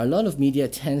A lot of media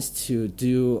tends to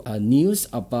do news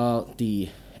about the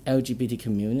LGBT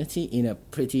community in a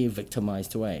pretty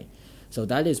victimized way. So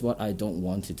that is what I don't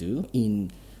want to do in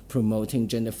promoting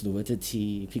gender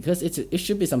fluidity, because it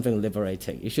should be something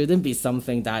liberating. It shouldn't be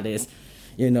something that is,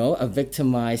 a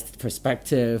victimized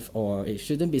perspective, or it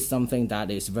shouldn't be something that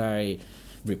is very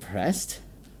repressed.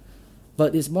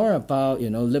 But it's more about,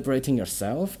 liberating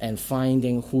yourself and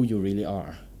finding who you really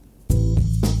are.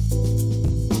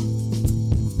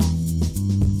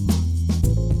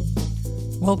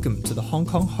 Welcome to the Hong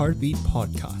Kong Heartbeat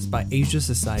podcast by Asia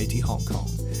Society Hong Kong.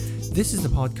 This is the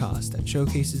podcast that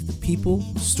showcases the people,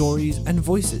 stories, and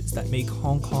voices that make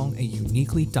Hong Kong a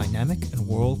uniquely dynamic and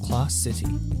world-class city.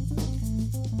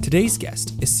 Today's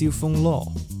guest is Siu Feng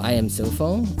Law. I am Siu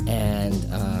Feng, and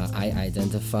I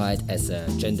identified as a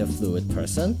gender fluid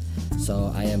person.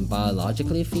 So I am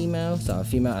biologically female, so I'm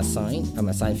female assigned. I'm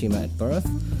assigned female at birth.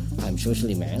 I'm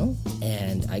socially male,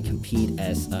 and I compete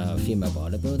as a female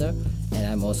bodybuilder, and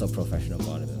I'm also a professional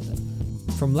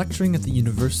bodybuilder. From lecturing at the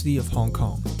University of Hong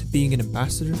Kong to being an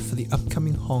ambassador for the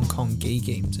upcoming Hong Kong Gay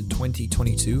Games in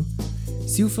 2022,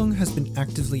 Siu Feng has been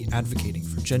actively advocating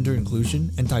for gender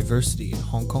inclusion and diversity in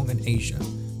Hong Kong and Asia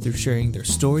through sharing their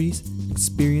stories,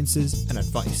 experiences, and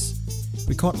advice.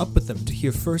 We caught up with them to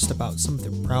hear first about some of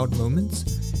their proud moments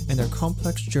and their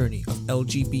complex journey of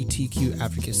LGBTQ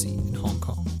advocacy in Hong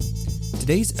Kong.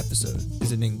 Today's episode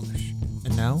is in English,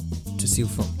 and now to Siu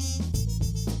Feng.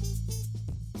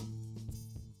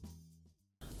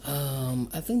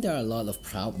 I think there are a lot of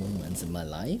proud moments in my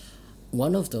life.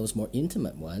 One of those more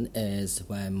intimate one is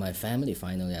when my family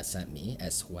finally accept me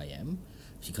as who I am,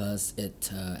 because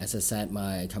as I said,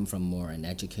 I come from more an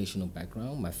educational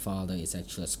background. My father is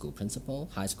actually a school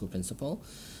principal, high school principal.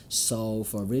 So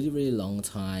for a really, really long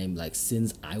time, like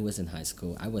since I was in high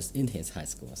school, I was in his high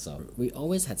school. So we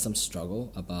always had some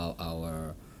struggle about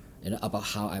about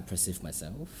how I perceive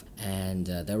myself. And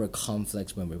there were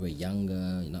conflicts when we were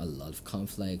younger, a lot of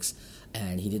conflicts.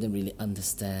 And he didn't really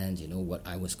understand, what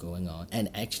I was going on. And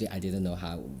actually, I didn't know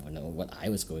what I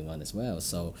was going on as well.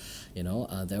 So,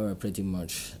 there were pretty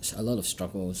much a lot of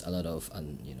struggles, a lot of,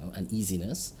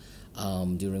 uneasiness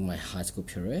during my high school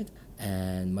period.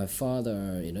 And my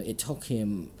father, it took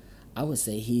him, I would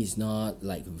say he's not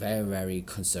like very, very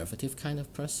conservative kind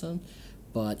of person.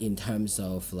 But in terms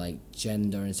of like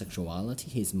gender and sexuality,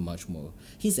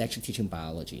 he's actually teaching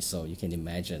biology, so you can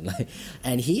imagine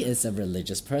and he is a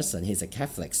religious person, he's a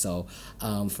Catholic, so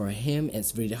for him,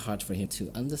 it's really hard for him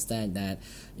to understand that,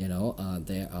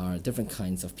 there are different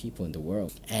kinds of people in the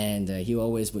world. And he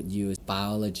always would use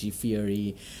biology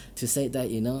theory to say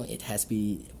that, it has to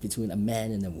be between a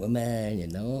man and a woman,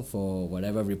 for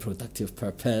whatever reproductive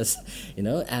purpose,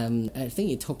 I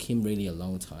think it took him really a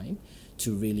long time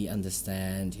to really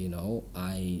understand,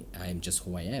 I'm just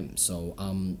who I am. So,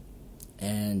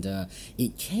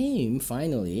 it came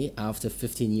finally after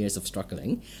 15 years of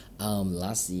struggling,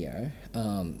 last year.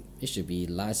 It should be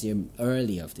last year,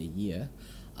 early of the year.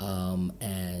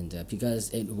 Because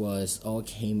it all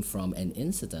came from an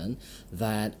incident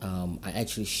that I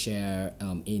actually share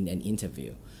in an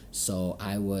interview. So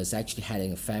I was actually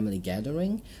having a family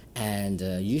gathering, and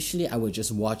usually I would just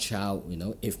watch out,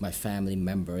 if my family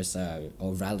members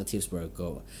or relatives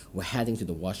were heading to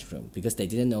the washroom, because they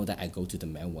didn't know that I go to the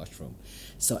male washroom.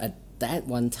 So at that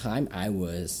one time, I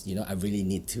was, I really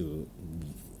need to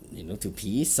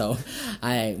pee. So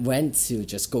I went to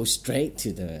just go straight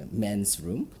to the men's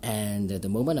room. And the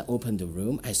moment I opened the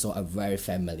room, I saw a very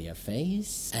familiar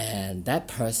face. And that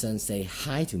person say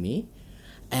hi to me.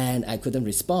 And I couldn't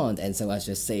respond. And so I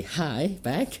just say hi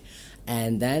back.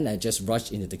 And then I just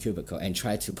rushed into the cubicle and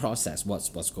tried to process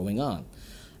what's going on.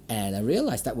 And I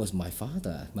realized that was my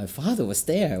father. My father was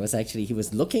there. He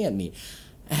was looking at me.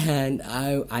 And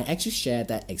I actually shared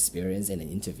that experience in an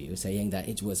interview, saying that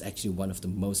it was actually one of the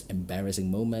most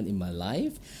embarrassing moments in my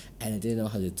life, and I didn't know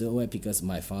how to do it because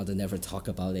my father never talked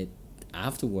about it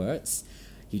afterwards.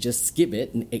 You just skip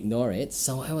it and ignore it.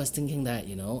 So I was thinking that,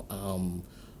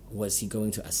 was he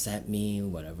going to accept me,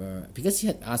 whatever? Because he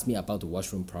had asked me about the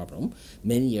washroom problem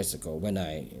many years ago when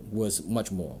I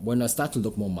started to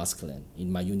look more masculine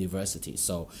in my university.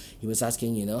 So he was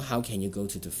asking, how can you go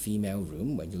to the female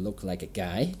room when you look like a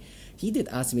guy? He did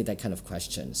ask me that kind of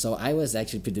question. So I was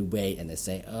actually pretty vague, and I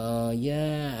say,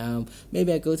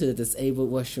 maybe I go to the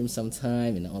disabled washroom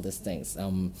sometime and all these things.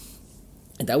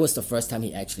 And that was the first time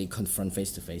he actually confronted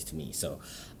face-to-face to me. So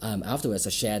afterwards,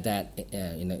 I shared that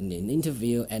in an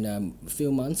interview, and a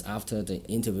few months after the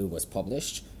interview was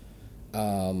published,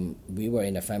 we were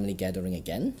in a family gathering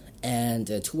again. And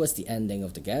towards the ending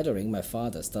of the gathering, my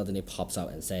father suddenly pops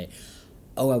out and say,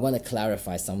 I want to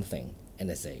clarify something.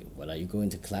 And I say, what are you going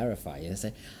to clarify? And I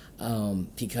say,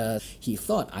 because he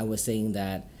thought I was saying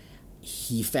that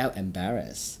he felt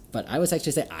embarrassed, but I was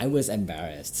actually saying I was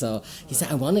embarrassed. So he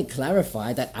said, I want to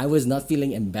clarify that I was not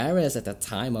feeling embarrassed at that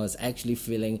time. I was actually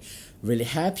feeling really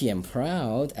happy and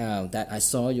proud that I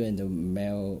saw you in the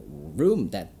mail room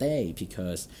that day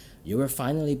because you were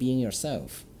finally being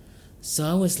yourself. So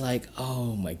I was like,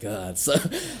 oh my God. So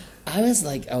I was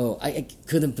like, oh, I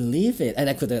couldn't believe it. And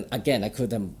I couldn't,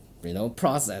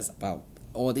 process about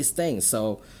all these things.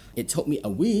 So it took me a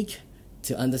week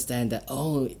to understand that,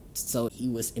 oh, so he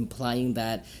was implying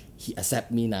that he accept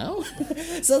me now.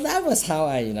 So that was how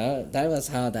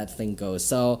that thing goes.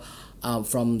 So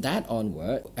from that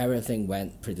onward, everything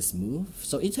went pretty smooth.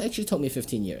 So it actually took me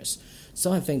 15 years.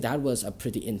 So I think that was a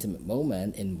pretty intimate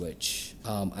moment in which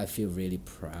I feel really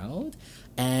proud.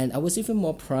 And I was even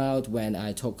more proud when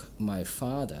I took my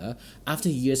father, after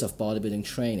years of bodybuilding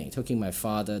training, taking my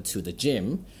father to the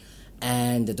gym.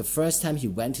 And the first time he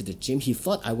went to the gym, he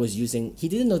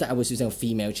didn't know that I was using a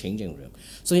female changing room.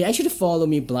 So he actually followed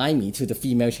me blindly to the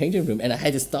female changing room, and I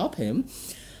had to stop him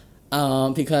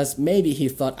because maybe he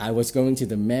thought I was going to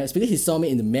the males, because he saw me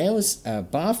in the males'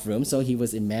 bathroom, so he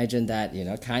was imagined that,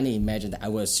 kind of imagined that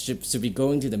I should be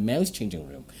going to the males' changing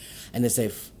room. And they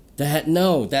say, Dad,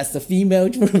 no, that's the female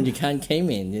room, you can't come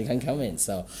in.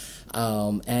 So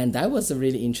and that was a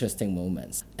really interesting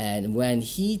moment. And when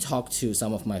he talked to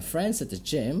some of my friends at the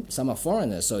gym, some are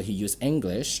foreigners, so he used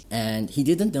English, and he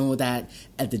didn't know that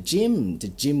at the gym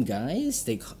guys,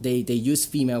 they use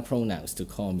female pronouns to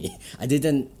call me. I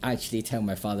didn't actually tell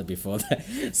my father before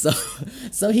that.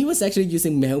 So he was actually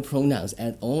using male pronouns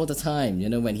and all the time,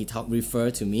 when he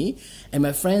referred to me. And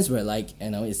my friends were like,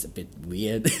 it's a bit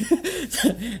weird.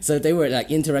 So they were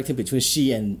like interacting between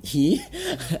she and he.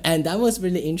 And that was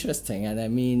really interesting. And I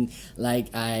mean, like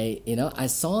I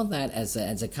saw that as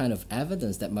a kind of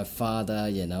evidence that my father,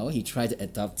 he tried to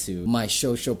adapt to my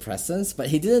social presence, but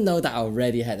he didn't know that I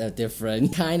already had a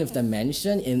different kind of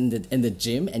dimension in the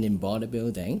gym and in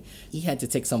bodybuilding. He had to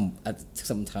take some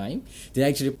time to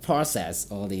actually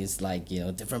process all these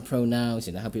different pronouns,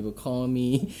 how people call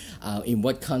me, in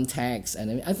what context.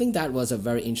 And I think that was a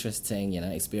very interesting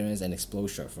experience and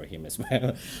exposure for him as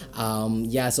well.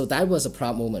 So that was a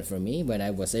proud moment for me when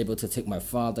I was able to take my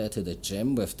father to the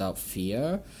gym without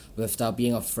fear, without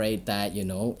being afraid that,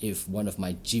 if one of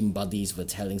my gym buddies were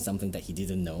telling something that he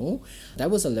didn't know. That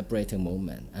was a liberating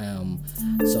moment.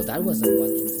 So that was one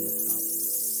intimate problem.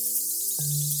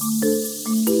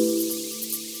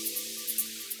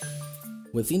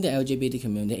 Within the LGBT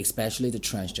community, especially the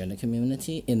transgender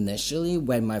community, initially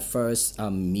when my first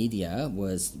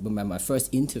when my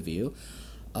first interview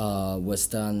was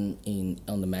done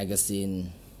on the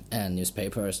magazine and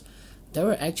newspapers, there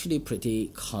were actually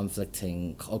pretty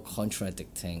conflicting or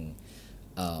contradicting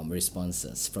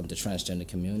responses from the transgender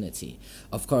community.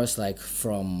 Of course,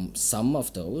 from some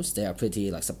of those, they are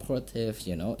pretty supportive,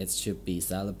 it should be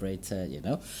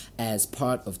celebrated, as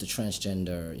part of the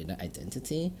transgender,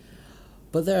 identity.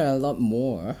 But there are a lot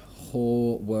more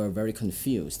who were very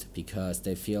confused because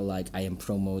they feel like I am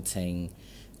promoting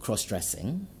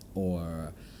cross-dressing,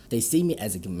 or they see me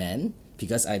as a man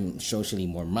because I'm socially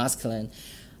more masculine,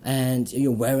 and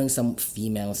you're wearing some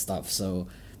female stuff, so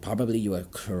probably you are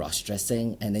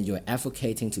cross-dressing, and then you're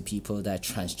advocating to people that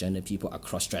transgender people are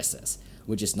cross-dressers,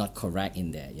 which is not correct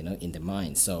in their, in their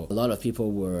mind. So a lot of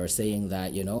people were saying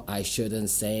that, I shouldn't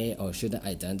say or shouldn't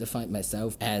identify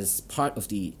myself as part of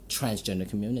the transgender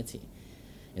community.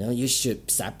 You should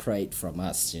separate from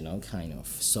us, kind of.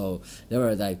 So there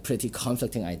were pretty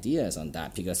conflicting ideas on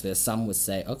that, because some would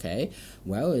say, okay,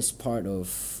 well, it's part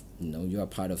of, you are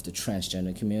part of the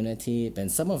transgender community. Then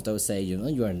some of those say,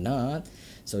 you are not.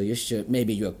 So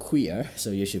maybe you're queer,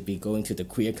 so you should be going to the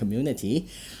queer community,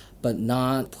 but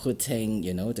not putting,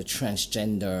 the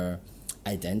transgender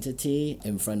identity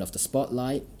in front of the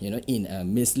spotlight, in a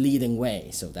misleading way.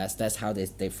 So that's how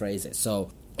they phrase it.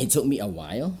 So it took me a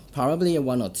while, probably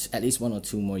at least 1 or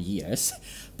 2 more years,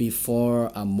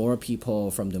 before more people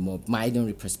from the more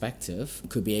minority perspective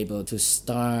could be able to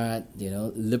start,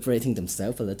 liberating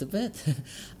themselves a little bit,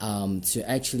 to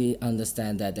actually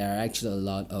understand that there are actually a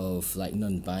lot of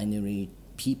non-binary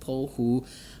people who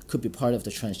could be part of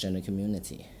the transgender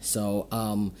community. So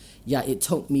it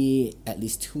took me at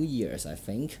least 2 years, I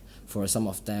think, for some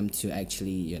of them to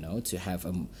actually, to have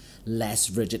less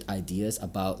rigid ideas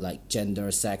about gender,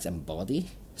 sex, and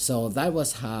body. So that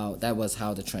was how the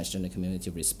transgender community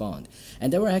respond.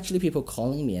 And there were actually people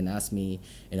calling me and asking me,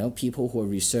 people who are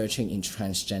researching in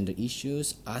transgender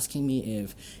issues, asking me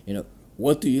if,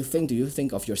 what do you think? Do you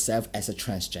think of yourself as a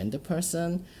transgender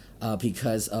person?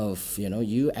 because of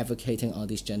you advocating all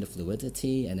this gender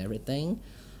fluidity and everything.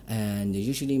 And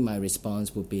usually my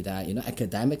response would be that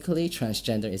academically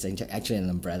transgender is actually an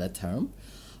umbrella term,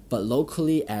 but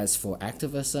locally, as for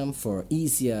activism, for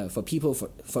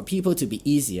people to be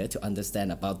easier to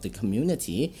understand about the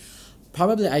community,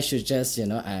 probably I should just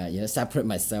separate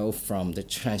myself from the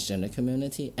transgender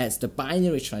community as the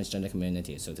binary transgender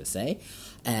community, so to say,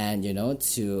 and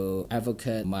to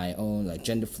advocate my own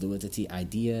gender fluidity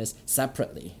ideas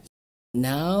separately.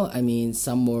 Now,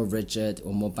 some more rigid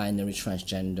or more binary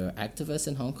transgender activists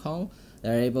in Hong Kong,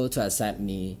 they're able to accept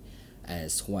me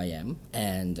as who I am,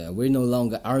 and we no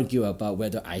longer argue about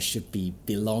whether I should be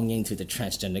belonging to the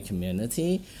transgender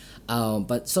community.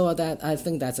 But so that I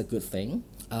think that's a good thing.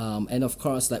 And of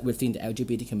course, within the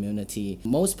LGBT community,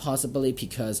 most possibly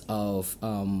because of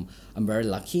I'm very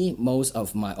lucky.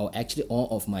 Actually all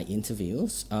of my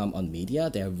interviews on media,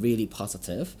 they're really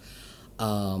positive.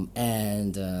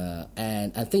 And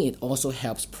I think it also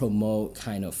helps promote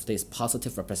kind of this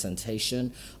positive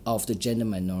representation of the gender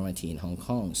minority in Hong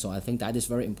Kong. So I think that is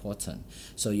very important.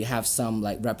 So you have some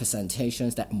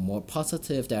representations that are more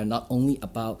positive. They are not only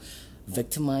about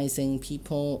victimizing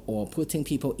people or putting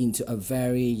people into a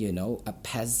very a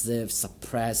passive,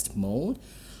 suppressed mode,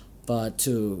 but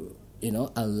to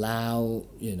allow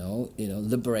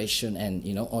liberation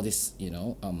and all this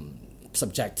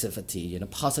subjectivity,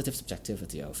 positive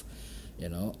subjectivity of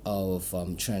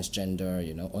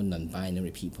transgender, or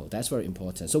non-binary people. That's very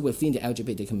important. So within the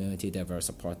LGBT community, they're very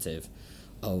supportive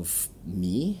of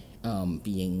me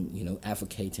being,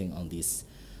 advocating on these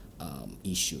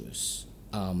issues.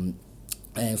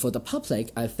 And for the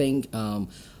public, I think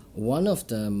one of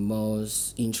the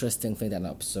most interesting things that I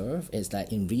observe is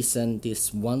that in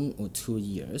this 1 or 2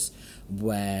 years,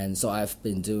 so I've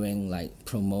been doing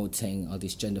promoting all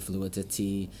this gender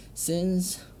fluidity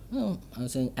since, I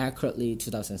was saying accurately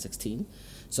 2016.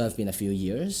 So I've been a few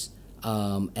years.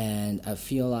 And I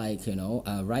feel like,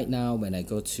 right now when I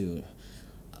go to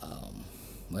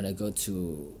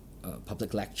a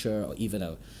public lecture or even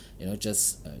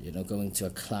going to a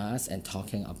class and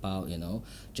talking about,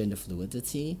 gender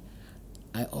fluidity,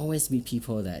 I always meet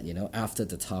people that, after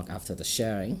the talk, after the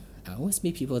sharing, I always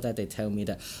meet people that they tell me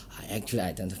that I actually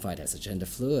identified as a gender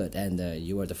fluid, and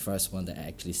you were the first one that I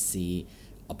actually see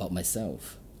about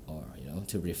myself, or,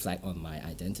 to reflect on my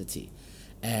identity.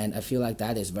 And I feel like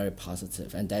that is very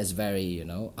positive, and that's very,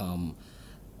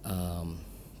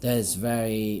 that is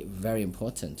very, very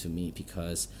important to me,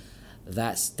 because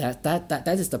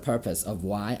that is the purpose of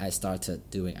why I started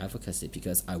doing advocacy,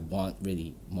 because I want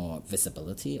really more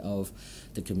visibility of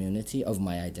the community, of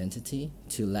my identity,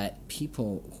 to let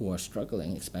people who are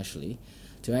struggling especially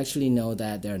to actually know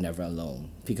that they're never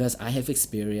alone. Because I have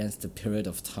experienced a period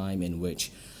of time in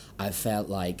which I felt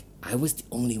like I was the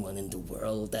only one in the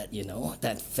world that,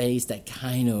 that faced that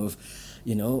kind of,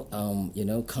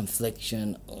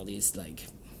 confliction, all these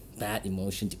bad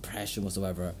emotion, depression,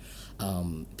 whatsoever,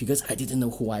 because I didn't know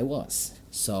who I was.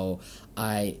 So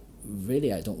I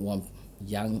don't want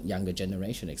younger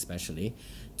generation especially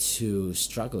to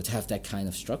struggle, to have that kind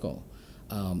of struggle.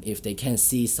 If they can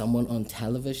see someone on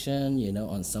television,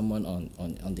 on someone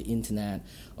on the internet,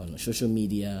 on social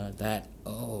media, that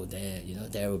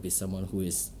there will be someone who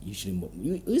is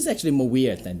actually more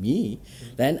weird than me,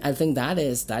 then I think that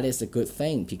is a good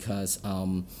thing, because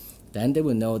then they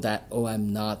will know that,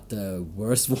 I'm not the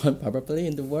worst one probably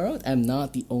in the world. I'm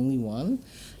not the only one.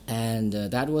 And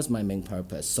that was my main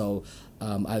purpose. So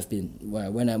I've been,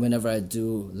 whenever I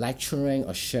do lecturing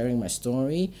or sharing my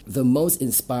story, the most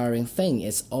inspiring thing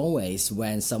is always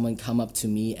when someone come up to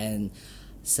me and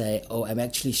say, I'm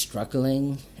actually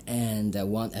struggling and I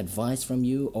want advice from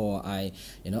you, or I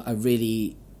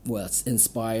really was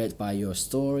inspired by your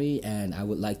story, and I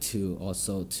would like to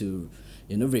also to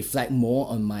reflect more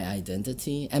on my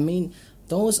identity.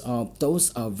 Those are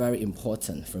very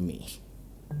important for me.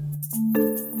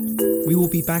 We will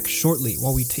be back shortly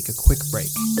while we take a quick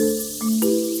break.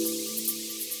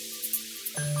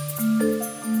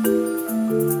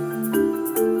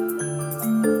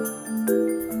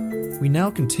 We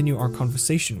now continue our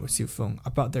conversation with Xiu Feng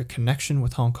about their connection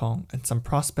with Hong Kong and some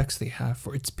prospects they have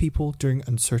for its people during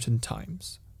uncertain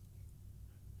times.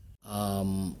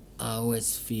 I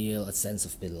always feel a sense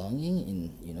of belonging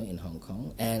in Hong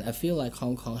Kong, and I feel like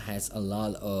Hong Kong has a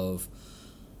lot of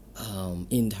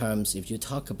in terms, if you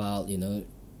talk about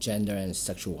gender and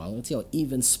sexuality, or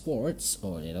even sports,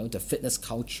 or the fitness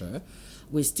culture,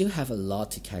 we still have a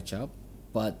lot to catch up.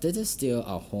 but this is still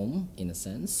our home in a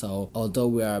sense. So although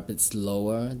we are a bit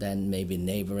slower than maybe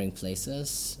neighboring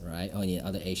places, right, or in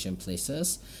other Asian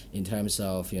places, in terms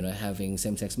of having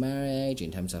same-sex marriage,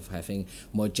 in terms of having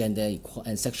more gender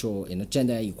and sexual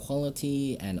gender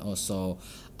equality, and also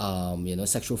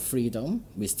sexual freedom,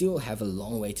 we still have a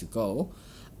long way to go.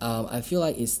 I feel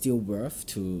like it's still worth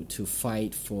to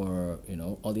fight for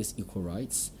all these equal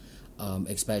rights.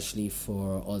 Especially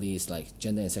for all these like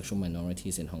gender and sexual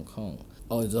minorities in Hong Kong.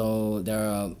 Although there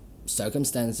are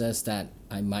circumstances that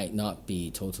I might not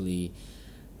be totally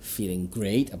feeling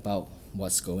great about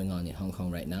what's going on in Hong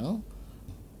Kong right now,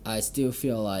 I still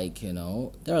feel like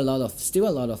there are still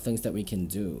a lot of things that we can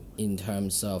do in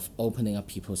terms of opening up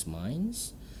people's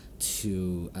minds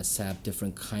to accept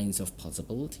different kinds of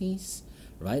possibilities,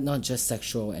 right? Not just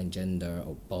sexual and gender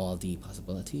or body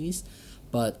possibilities,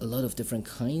 but a lot of different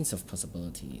kinds of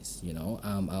possibilities.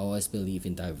 I always believe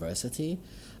in diversity.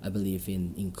 I believe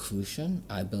in inclusion.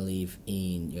 I believe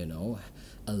in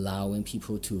allowing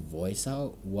people to voice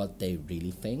out what they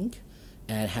really think,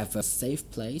 and have a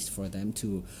safe place for them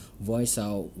to voice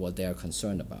out what they are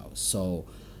concerned about. So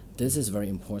this is very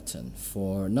important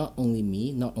for not only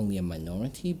me, not only a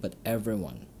minority, but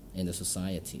everyone in the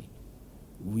society.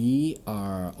 We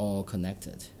are all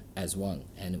connected as one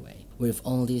anyway. With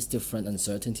all these different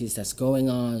uncertainties that's going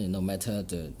on, no matter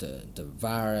the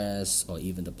virus or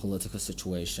even the political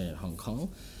situation in Hong Kong,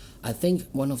 I think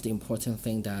one of the important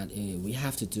things that we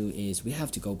have to do is we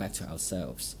have to go back to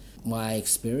ourselves. My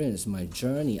experience, my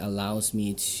journey allows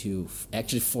me to,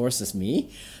 actually forces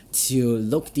me to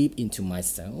look deep into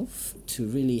myself, to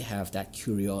really have that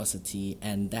curiosity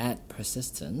and that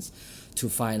persistence to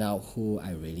find out who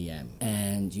I really am.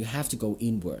 And you have to go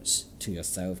inwards to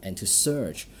yourself and to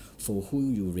search for who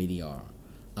you really are,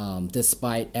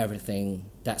 despite everything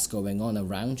that's going on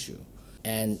around you.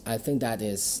 And I think that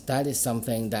is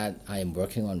something that I am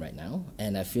working on right now.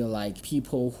 And I feel like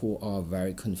people who are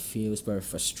very confused, very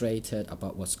frustrated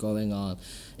about what's going on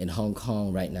in Hong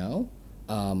Kong right now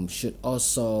should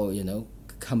also,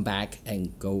 come back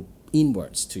and go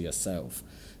inwards to yourself.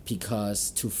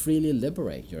 Because to freely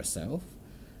liberate yourself,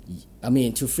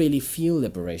 to freely feel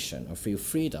liberation or feel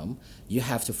freedom, you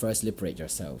have to first liberate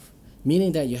yourself.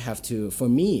 Meaning that you have to, for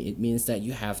me, it means that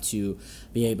you have to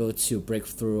be able to break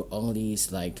through all these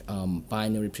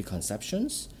binary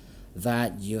preconceptions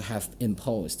that you have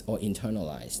imposed or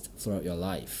internalized throughout your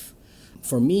life.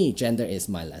 For me, gender is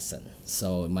my lesson.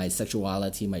 So my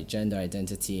sexuality, my gender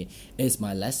identity is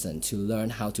my lesson to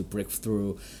learn how to break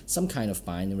through some kind of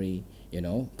binary,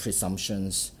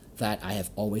 presumptions that I have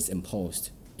always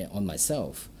imposed on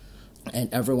myself.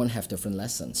 And everyone have different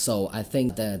lessons. So I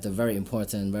think that the very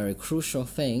important, very crucial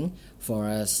thing for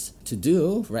us to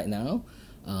do right now,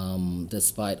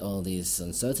 despite all these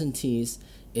uncertainties,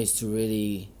 is to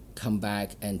really come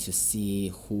back and to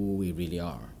see who we really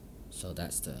are. So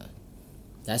that's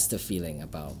the feeling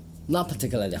about, not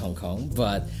particularly Hong Kong,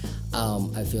 but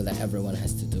I feel that everyone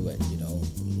has to do it,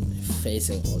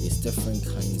 facing all these different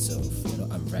kinds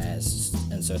of unrest,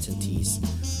 uncertainties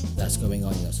that's going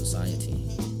on in our society.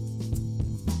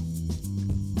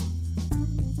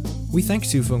 We thank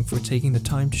Siu Feng for taking the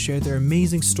time to share their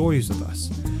amazing stories with us,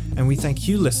 and we thank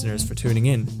you listeners for tuning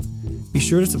in. Be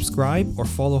sure to subscribe or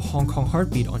follow Hong Kong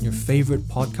Heartbeat on your favorite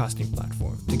podcasting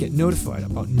platform to get notified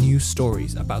about new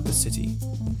stories about the city.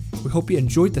 We hope you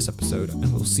enjoyed this episode,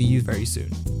 and we'll see you very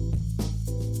soon.